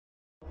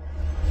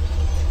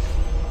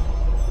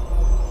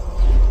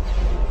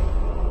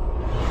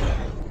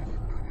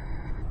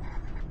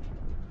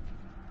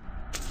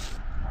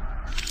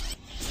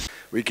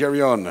We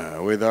carry on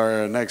with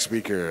our next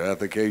speaker at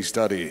the case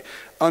study,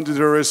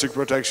 Antiterroristic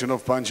Protection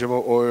of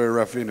PANČEVO Oil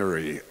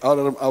Refinery,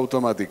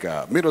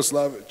 AUTOMATIKA,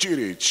 Miroslav,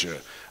 Ciric.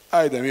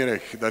 Ajde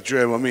Mirek, da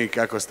čujemo mi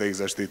kako ste ih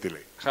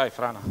zaštitili. Hi,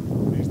 Frana.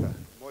 Ništa,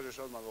 možeš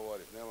odmah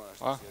govoriti, nema na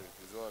što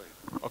sjediti, izvoli.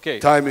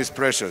 Okay. Time is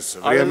precious,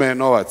 vrijeme je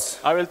novac.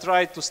 I will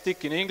try to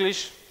stick in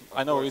English.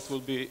 I know it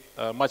will be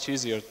much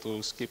easier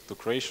to skip to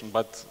Croatian,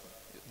 but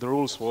the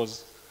rules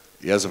was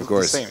Yes, of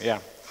course. the same. Yeah.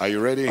 Are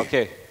you ready?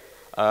 Okay.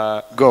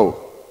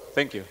 Go.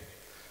 Thank you.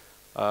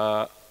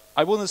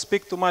 I wouldn't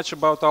speak too much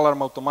about Alarm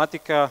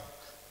Automatica,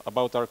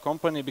 about our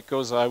company,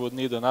 because I would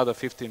need another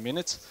 15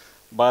 minutes.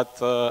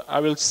 But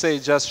I will say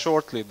just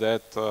shortly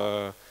that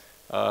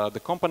the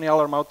company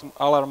Alarm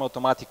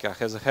Automatica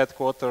has a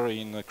headquarters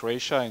in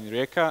Croatia, in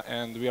Rijeka,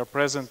 and we are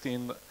present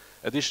in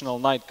additional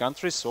 9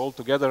 countries. So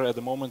altogether, at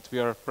the moment, we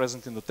are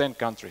present in the 10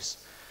 countries.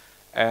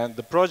 And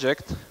the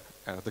project,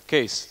 the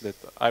case that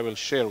I will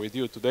share with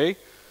you today,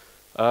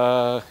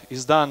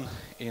 is done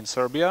in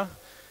Serbia,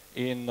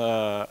 in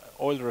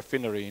oil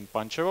refinery in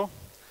PANČEVO.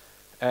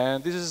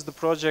 And this is the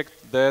project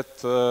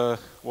that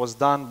was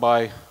done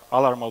by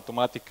Alarm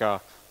Automatica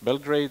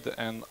Belgrade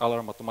and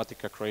Alarm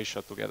Automatica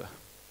Croatia together.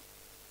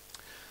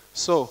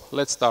 So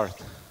let's start.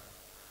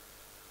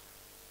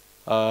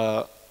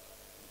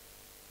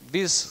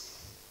 This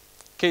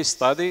case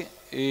study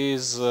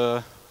is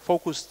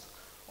focused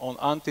on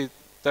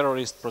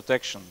anti-terrorist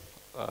protection,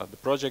 the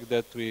project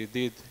that we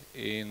did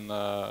in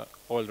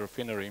oil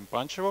refinery in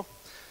PANČEVO.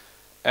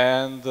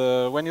 And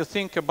when you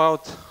think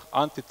about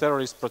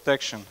anti-terrorist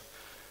protection,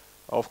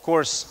 of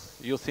course,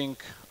 you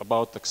think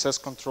about access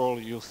control,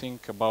 you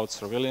think about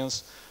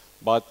surveillance,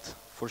 but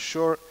for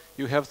sure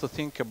you have to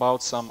think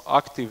about some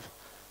active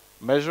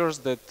measures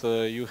that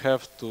you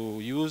have to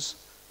use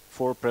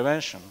for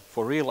prevention,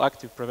 for real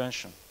active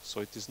prevention.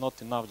 So it is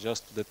not enough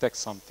just to detect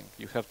something,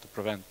 you have to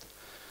prevent.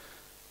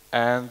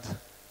 And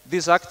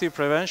this active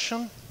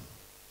prevention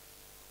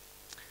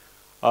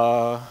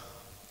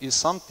is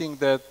something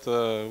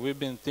that we've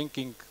been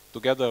thinking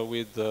together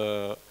with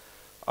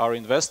our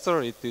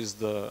investor. It is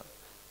the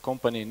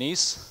company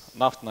NIS,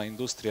 Naftna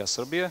Industrija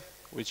Srbije,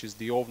 which is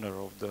the owner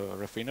of the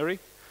refinery.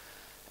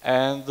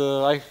 And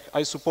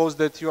I suppose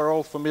that you are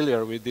all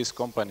familiar with this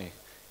company.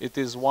 It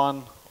is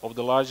one of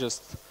the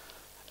largest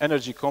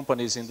energy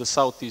companies in the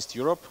Southeast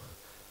Europe.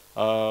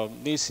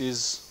 NIS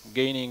is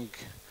gaining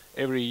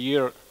every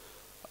year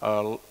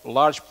a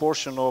large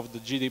portion of the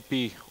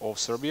GDP of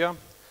Serbia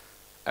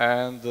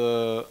and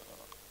a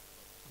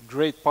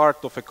great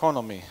part of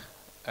economy,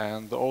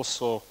 and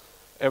also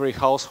every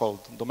household,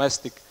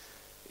 domestic,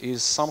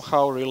 is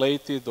somehow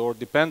related or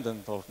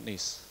dependent of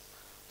NIS.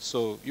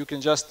 So you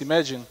can just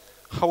imagine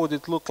how would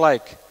it look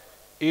like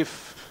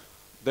if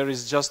there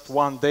is just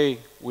one day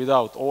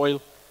without oil,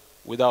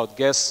 without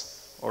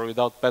gas, or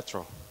without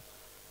petrol.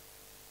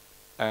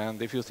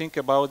 And if you think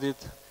about it,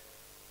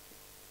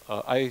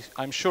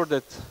 I'm sure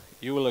that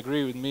you will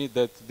agree with me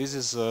that this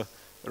is a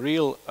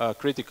real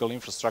critical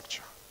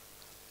infrastructure.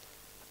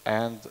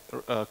 And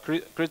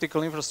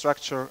critical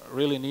infrastructure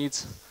really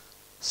needs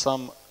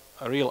some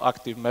real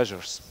active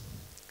measures.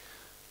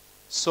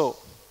 So,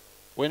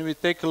 when we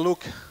take a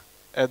look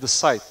at the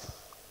site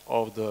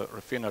of the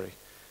refinery,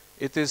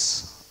 it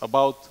is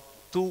about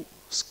 2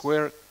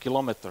 square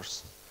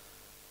kilometers.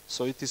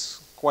 So it is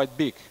quite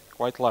big,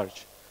 quite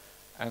large.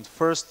 And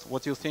first,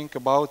 what you think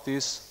about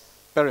is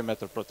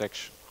perimeter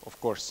protection, of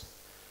course.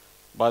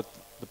 But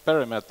the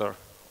perimeter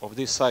of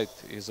this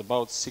site is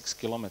about 6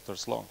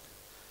 kilometers long.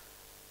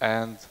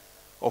 And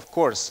of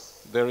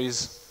course, there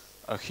is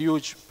a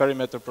huge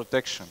perimeter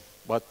protection.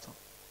 But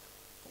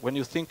when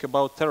you think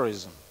about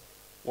terrorism,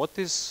 what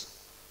is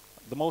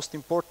the most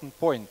important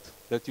point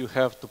that you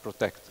have to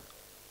protect?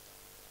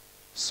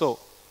 So,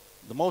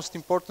 the most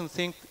important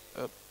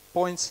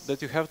points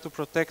that you have to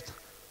protect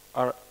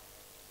are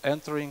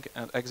entering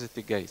and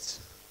exiting gates.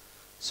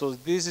 So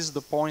this is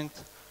the point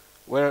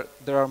where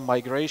there are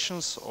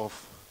migrations of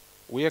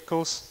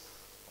vehicles,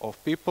 of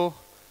people,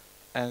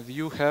 and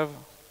you have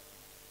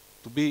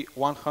to be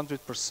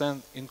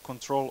 100% in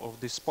control of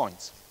these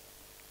points.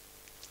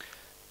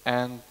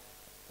 And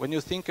when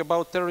you think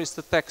about terrorist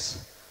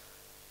attacks,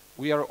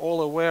 we are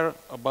all aware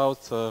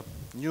about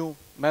new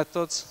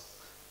methods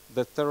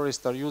that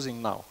terrorists are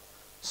using now.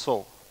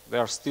 So they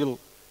are still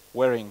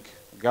wearing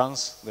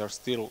guns, they are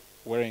still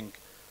wearing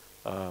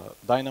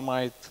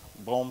dynamite,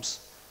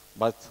 bombs,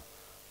 but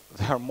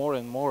they are more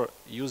and more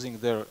using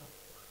their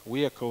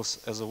vehicles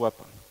as a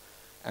weapon.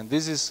 And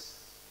this is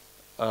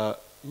a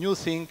new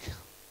thing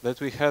that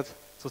we had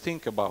to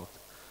think about,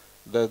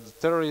 that the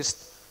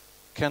terrorist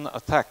can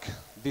attack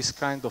this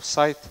kind of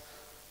site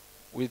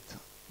with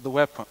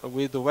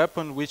the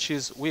weapon which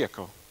is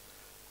vehicle.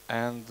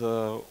 And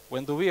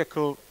when the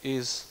vehicle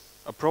is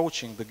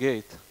approaching the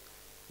gate,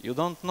 you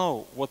don't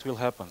know what will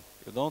happen.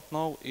 You don't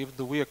know if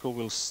the vehicle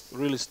will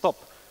really stop,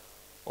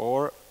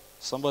 or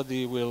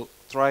somebody will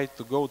try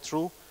to go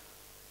through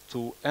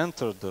to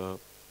enter the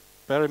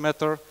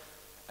perimeter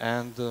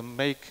and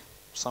make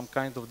some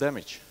kind of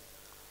damage.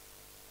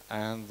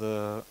 And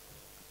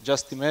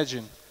just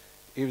imagine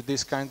if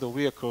this kind of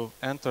vehicle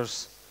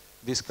enters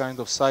this kind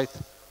of site,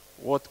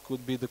 what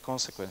could be the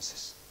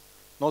consequences?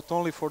 Not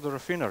only for the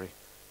refinery,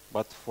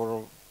 but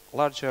for a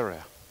large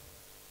area.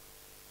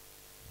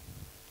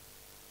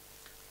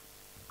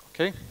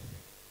 Okay?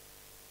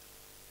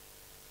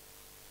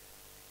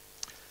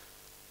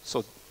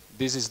 So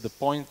this is the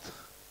point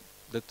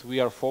that we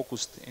are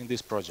focused in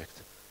this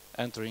project,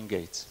 entering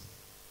gates.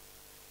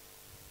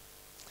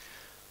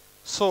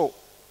 So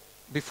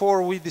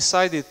before we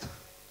decided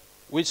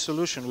which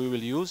solution we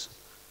will use,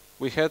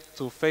 we had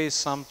to face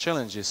some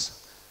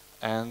challenges.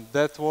 And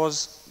that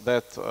was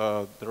that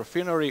the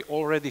refinery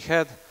already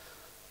had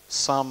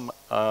some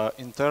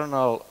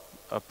internal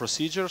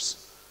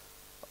procedures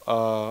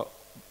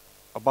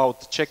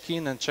about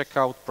check-in and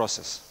check-out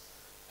process.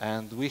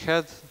 And we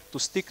had to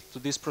stick to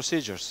these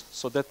procedures.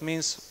 So that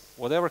means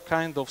whatever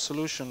kind of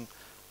solution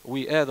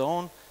we add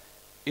on,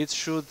 it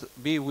should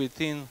be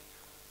within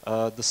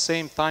the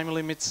same time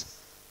limits.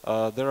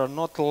 There are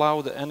not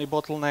allowed any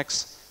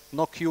bottlenecks,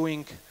 no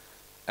queuing.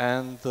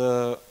 And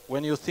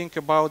when you think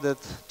about it,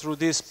 through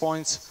these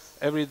points,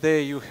 every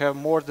day you have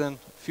more than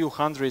a few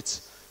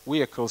hundreds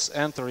vehicles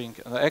entering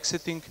and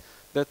exiting.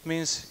 That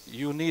means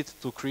you need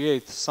to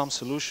create some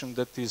solution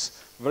that is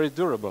very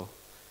durable.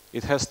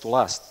 It has to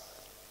last.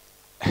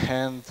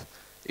 And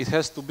it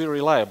has to be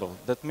reliable.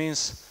 That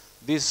means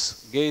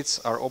these gates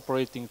are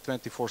operating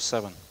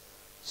 24/7.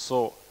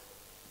 So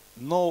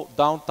no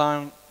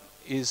downtime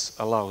is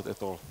allowed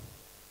at all.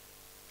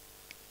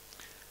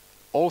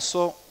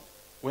 Also,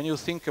 when you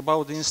think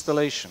about the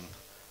installation,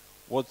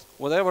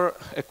 whatever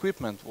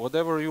equipment,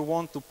 whatever you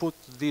want to put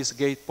this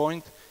gate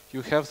point,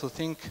 you have to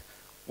think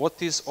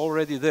what is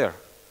already there.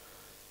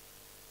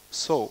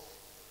 So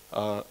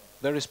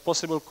there is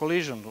possible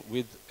collision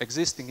with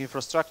existing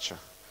infrastructure.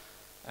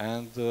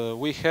 And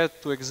we had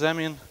to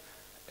examine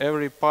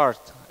every part,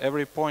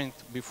 every point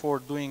before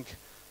doing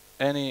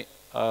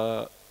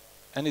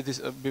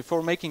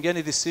before making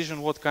any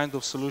decision what kind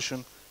of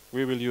solution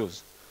we will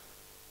use.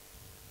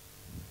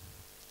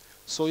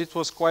 So it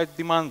was quite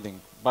demanding,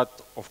 but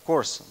of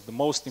course the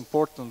most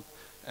important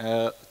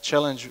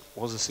challenge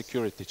was a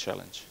security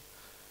challenge.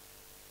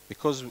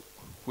 Because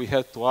we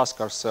had to ask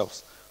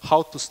ourselves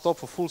how to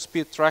stop a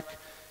full-speed truck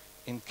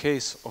in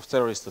case of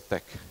terrorist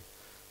attack.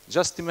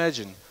 Just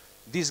imagine,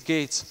 these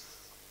gates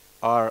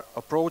are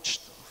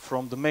approached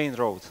from the main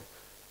road,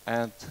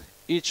 and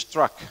each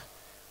truck,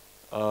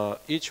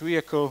 each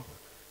vehicle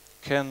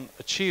can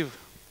achieve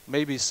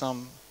maybe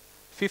some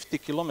 50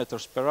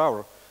 kilometers per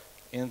hour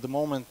in the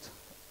moment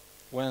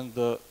when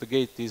the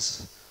gate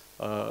is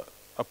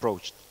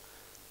approached.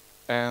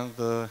 And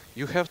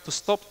you have to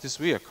stop this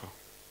vehicle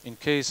in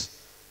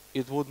case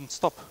it wouldn't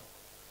stop.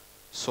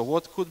 So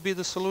what could be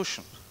the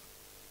solution?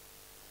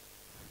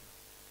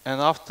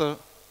 And after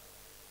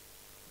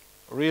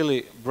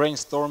really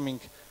brainstorming,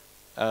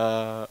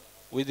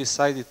 we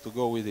decided to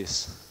go with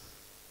this.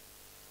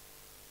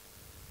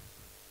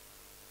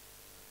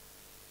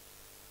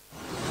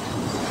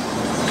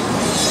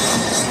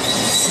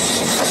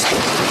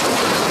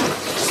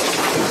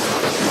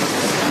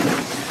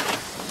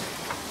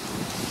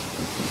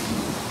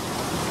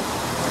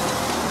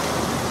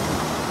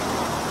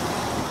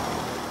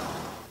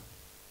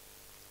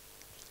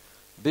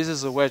 This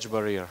is a wedge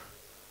barrier.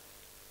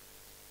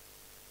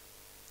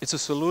 It's a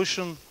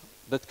solution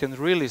that can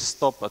really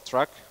stop a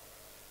truck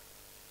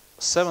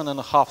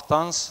 7.5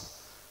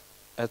 tons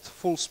at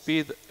full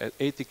speed at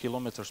 80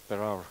 kilometers per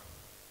hour.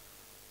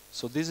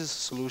 So this is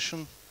a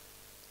solution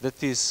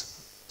that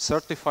is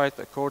certified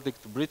according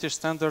to British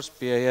standards,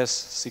 PAS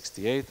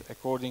 68,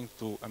 according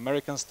to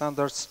American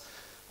standards,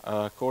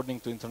 according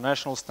to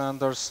international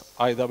standards,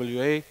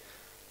 IWA,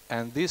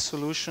 and this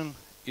solution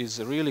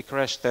is really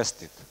crash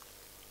tested.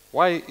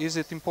 Why is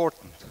it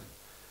important?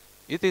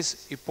 It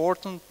is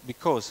important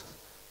because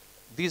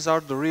these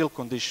are the real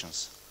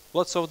conditions.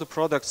 Lots of the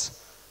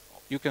products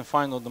you can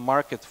find on the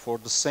market for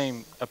the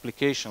same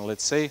application,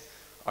 let's say,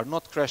 are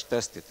not crash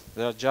tested.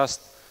 They are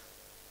just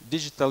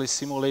digitally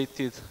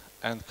simulated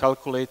and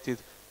calculated,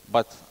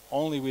 but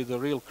only with a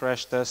real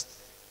crash test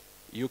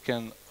you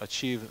can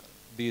achieve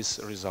these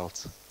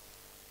results.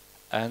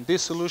 And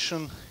this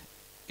solution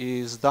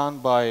is done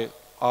by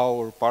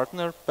our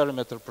partner,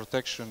 Perimeter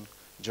Protection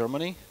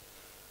Germany,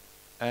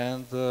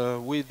 and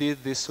we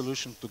did this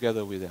solution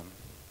together with them.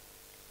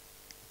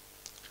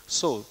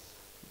 So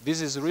this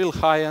is a real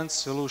high-end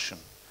solution.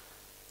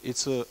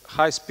 It's a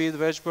high-speed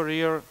wedge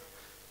barrier.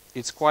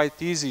 It's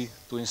quite easy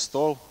to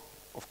install,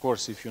 of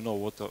course, if you know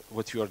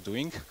what you are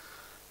doing.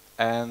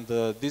 And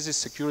this is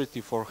security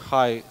for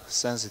high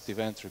sensitive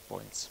entry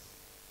points.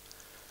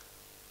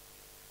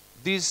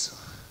 This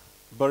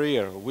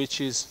barrier,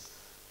 which is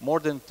more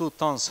than 2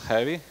 tons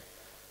heavy,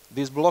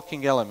 this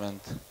blocking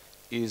element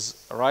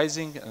is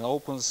rising and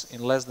opens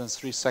in less than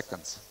 3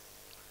 seconds.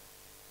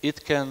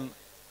 It can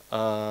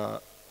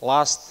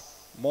last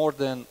more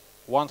than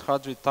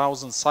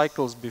 100,000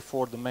 cycles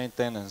before the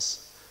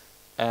maintenance,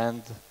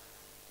 and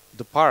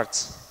the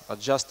parts are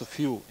just a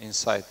few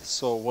inside.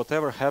 So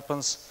whatever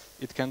happens,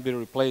 it can be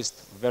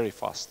replaced very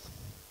fast.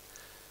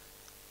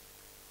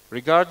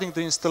 Regarding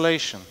the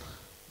installation,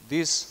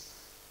 this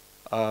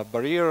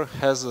barrier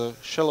has a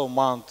shallow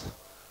mount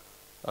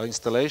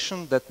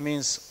installation. That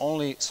means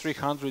only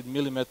 300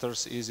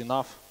 millimeters is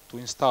enough to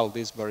install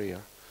this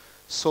barrier.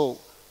 So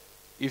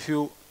if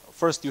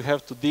first you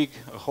have to dig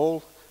a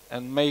hole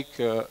and make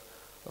a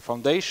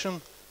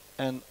foundation,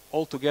 and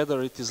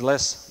altogether it is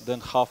less than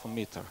half a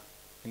meter.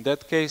 In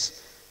that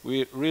case,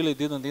 we really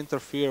didn't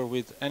interfere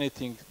with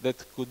anything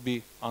that could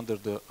be under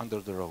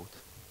the road.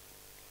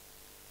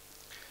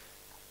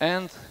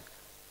 And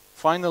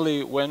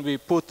finally, when we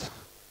put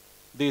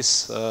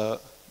these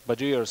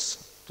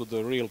barriers to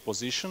the real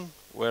position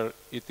where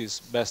it is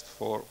best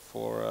for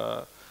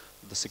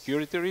the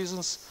security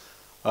reasons,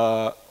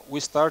 we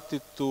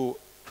started to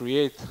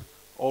create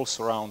all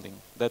surrounding.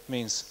 That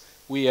means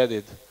we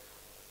added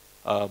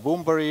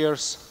boom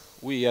barriers,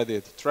 we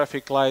added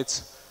traffic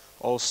lights,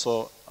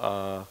 also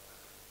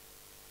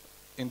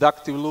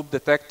inductive loop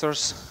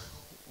detectors,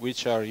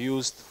 which are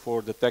used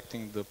for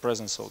detecting the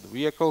presence of the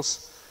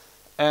vehicles.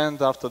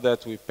 And after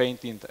that, we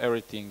painted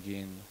everything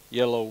in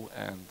yellow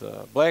and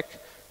black.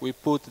 We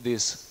put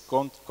these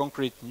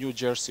concrete New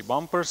Jersey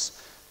bumpers.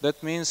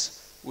 That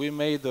means we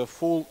made a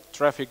full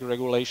traffic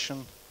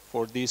regulation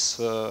for these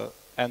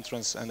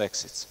entrance and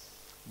exits,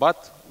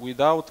 but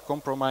without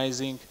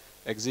compromising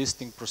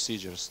existing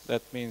procedures.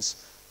 That means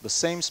the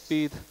same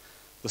speed,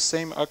 the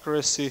same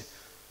accuracy,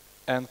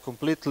 and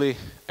completely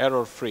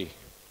error-free.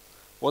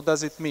 What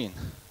does it mean?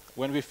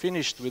 When we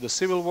finished with the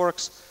civil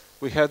works,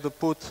 we had to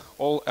put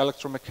all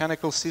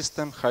electromechanical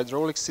system,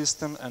 hydraulic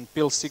system, and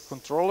PLC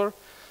controller.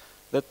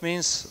 That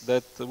means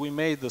that we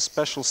made a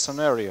special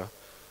scenario.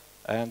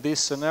 And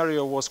this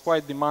scenario was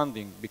quite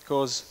demanding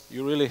because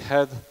you really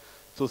had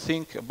to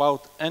think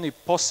about any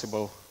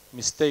possible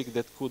mistake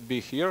that could be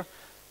here,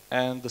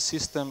 and the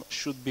system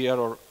should be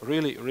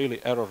really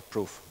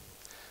error-proof.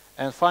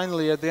 And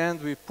finally, at the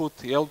end, we put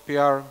the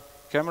LPR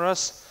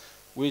cameras,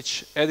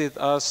 which added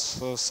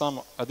us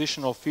some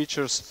additional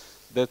features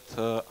that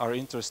are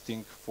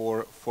interesting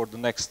for the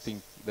next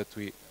thing that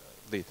we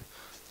did.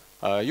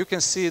 You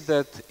can see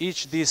that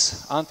each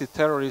this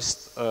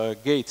anti-terrorist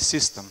gate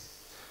system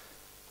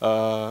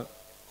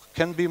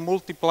can be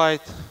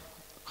multiplied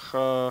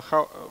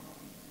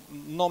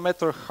no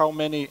matter how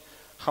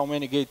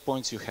many gate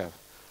points you have.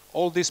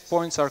 All these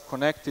points are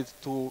connected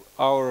to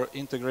our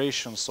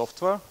integration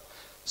software,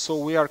 so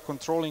we are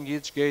controlling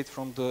each gate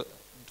from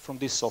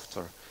this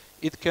software.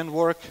 It can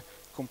work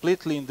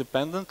completely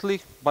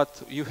independently,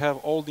 but you have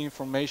all the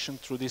information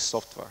through this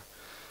software.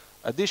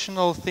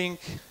 Additional thing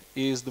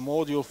is the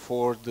module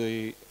for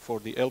the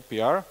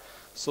LPR.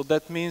 So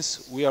that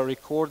means we are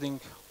recording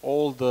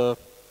all the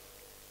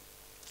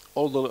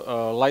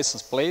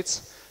license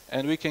plates,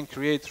 and we can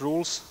create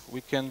rules.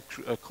 We can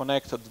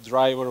connect the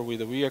driver with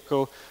the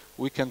vehicle.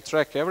 We can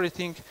track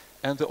everything,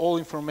 and all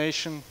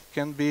information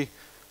can be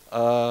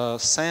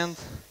sent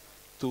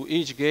to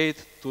each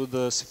gate to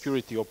the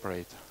security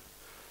operator.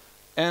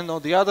 And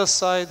on the other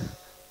side,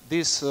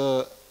 this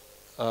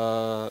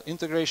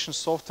integration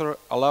software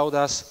allowed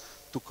us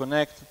to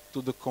connect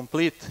to the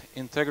complete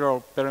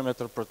integral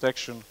perimeter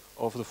protection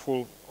of the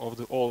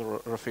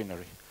whole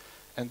refinery.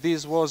 And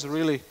this was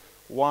really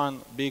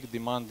one big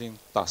demanding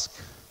task.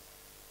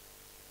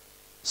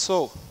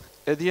 So,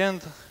 at the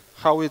end,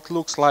 how it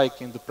looks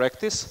like in the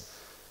practice.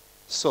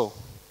 So,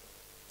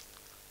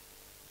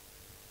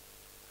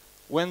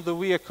 when the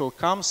vehicle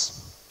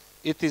comes,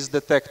 it is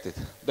detected.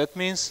 That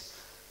means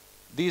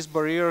this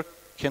barrier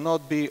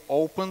cannot be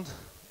opened,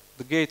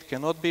 the gate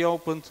cannot be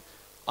opened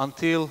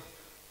until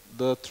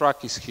the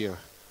truck is here.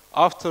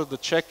 After the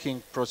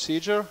checking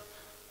procedure,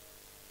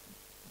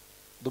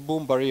 the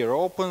boom barrier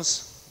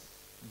opens,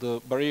 the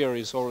barrier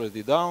is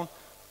already down,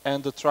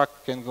 and the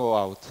truck can go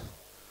out.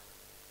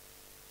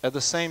 At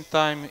the same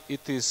time,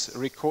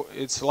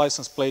 its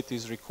license plate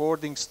is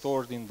recording,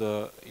 stored in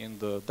the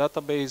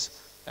database,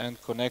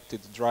 and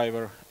connected the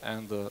driver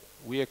and the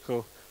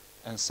vehicle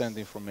and send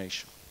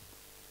information.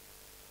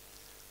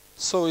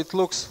 So it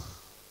looks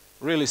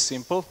really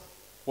simple.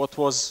 What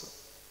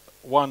was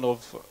one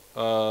of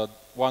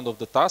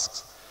the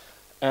tasks,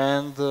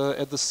 and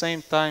at the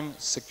same time,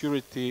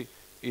 security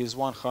is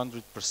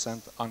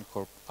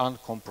 100%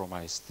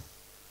 uncompromised.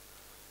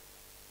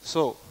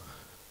 So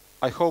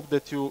I hope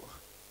that you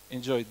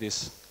enjoyed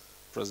this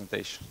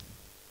presentation.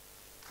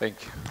 Thank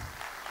you.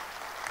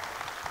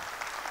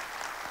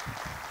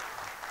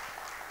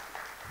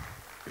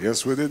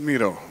 Yes, we did,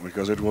 Miro,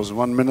 because it was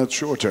 1 minute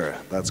shorter.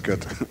 That's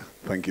good.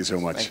 Thank you so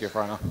much. Thank you,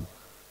 Farno.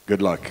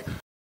 Good luck.